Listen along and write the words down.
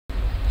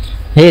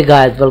Hey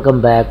guys, welcome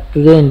back.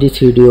 Today in this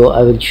video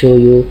I will show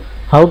you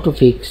how to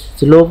fix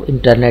slow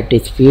internet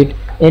speed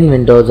in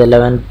Windows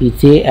 11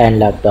 PC and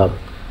laptop.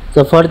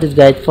 So for this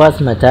guys,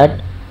 first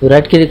method, you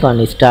right click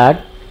on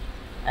start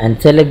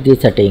and select the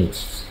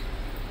settings.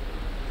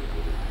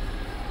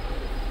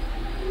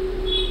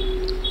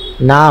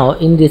 Now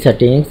in the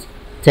settings,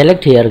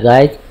 select here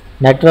guys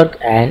network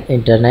and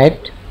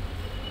internet.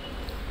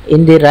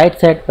 In the right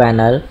side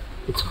panel,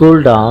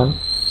 scroll down.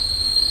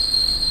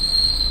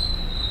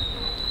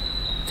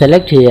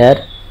 Select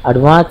here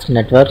Advanced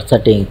Network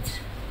Settings.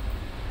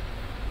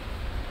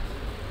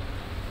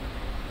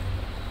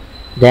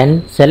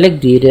 Then select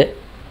the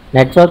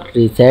Network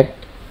Reset.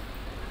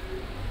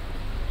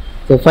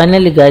 So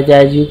finally guys,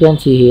 as you can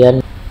see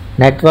here,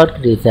 Network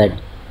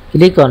Reset.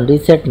 Click on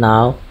Reset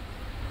now,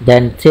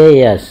 then say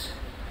yes.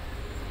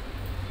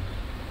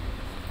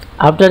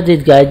 After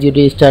this guys, you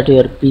restart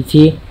your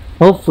PC.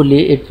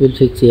 Hopefully it will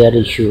fix your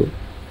issue.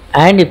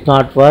 And if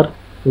not work,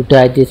 you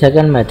try the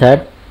second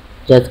method.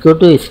 Just go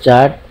to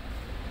start,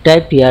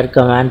 type here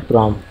command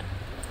prompt.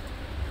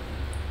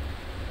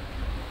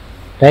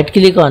 Right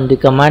click on the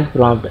command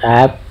prompt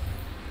app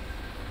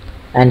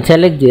and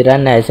select the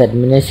run as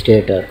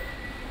administrator.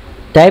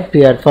 Type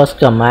here first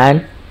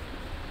command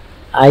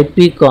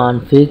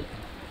ipconfig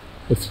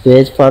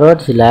space //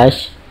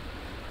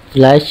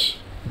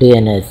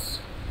 DNS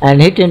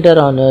and hit enter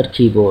on your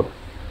keyboard.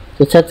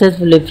 So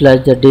successfully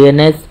flush the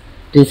DNS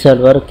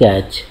resolver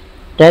cache.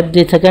 Type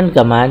the second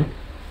command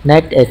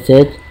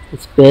netsh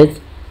space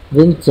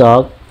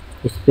winsock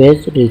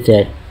space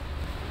reset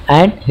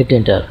and hit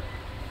enter.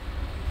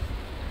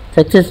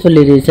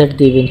 Successfully reset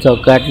the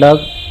winsock catalog.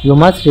 You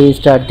must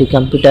restart the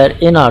computer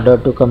in order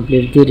to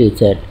complete the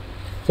reset.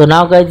 So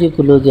now guys, you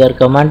close your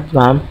command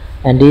prompt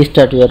and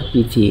restart your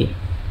PC.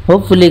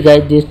 Hopefully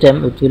guys, this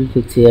time it will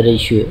fix your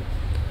issue.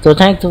 So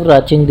thanks for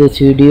watching this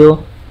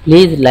video.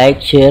 Please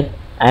like, share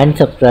and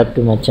subscribe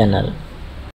to my channel.